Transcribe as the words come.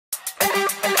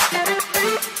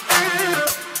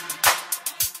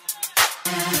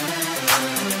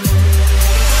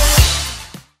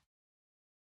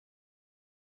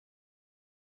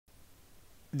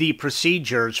The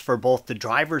procedures for both the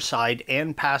driver's side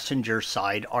and passenger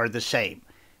side are the same.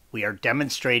 We are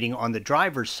demonstrating on the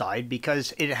driver's side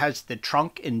because it has the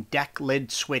trunk and deck lid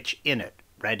switch in it,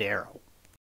 red arrow.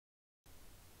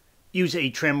 Use a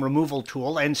trim removal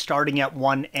tool and starting at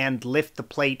one end, lift the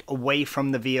plate away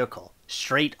from the vehicle,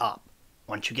 straight up.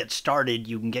 Once you get started,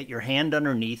 you can get your hand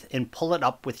underneath and pull it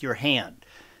up with your hand.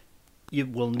 You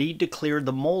will need to clear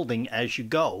the molding as you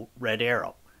go, red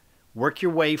arrow. Work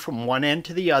your way from one end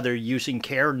to the other using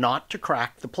care not to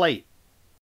crack the plate.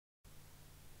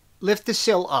 Lift the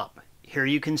sill up. Here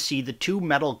you can see the two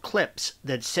metal clips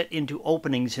that sit into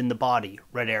openings in the body,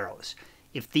 red arrows.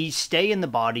 If these stay in the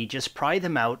body, just pry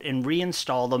them out and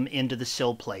reinstall them into the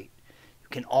sill plate. You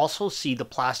can also see the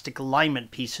plastic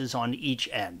alignment pieces on each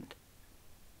end.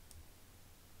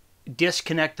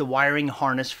 Disconnect the wiring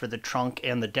harness for the trunk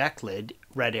and the deck lid,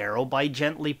 red arrow, by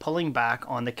gently pulling back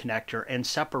on the connector and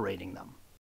separating them.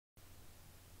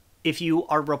 If you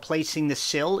are replacing the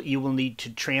sill, you will need to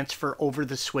transfer over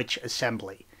the switch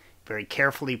assembly. Very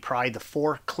carefully pry the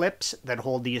four clips that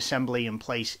hold the assembly in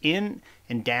place in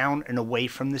and down and away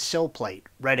from the sill plate,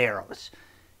 red arrows.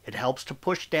 It helps to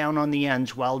push down on the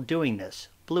ends while doing this,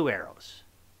 blue arrows.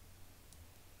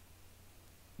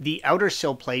 The outer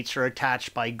sill plates are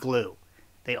attached by glue.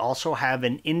 They also have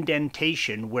an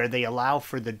indentation where they allow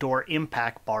for the door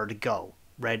impact bar to go,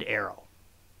 red arrow.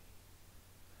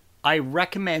 I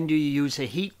recommend you use a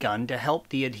heat gun to help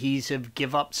the adhesive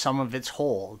give up some of its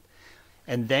hold,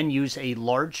 and then use a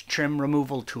large trim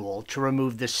removal tool to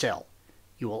remove the sill.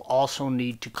 You will also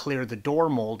need to clear the door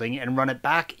molding and run it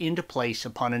back into place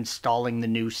upon installing the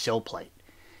new sill plate.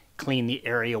 Clean the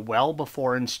area well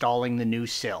before installing the new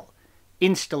sill.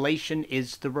 Installation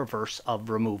is the reverse of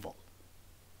removal.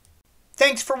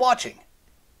 Thanks for watching.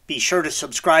 Be sure to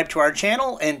subscribe to our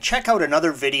channel and check out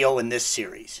another video in this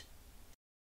series.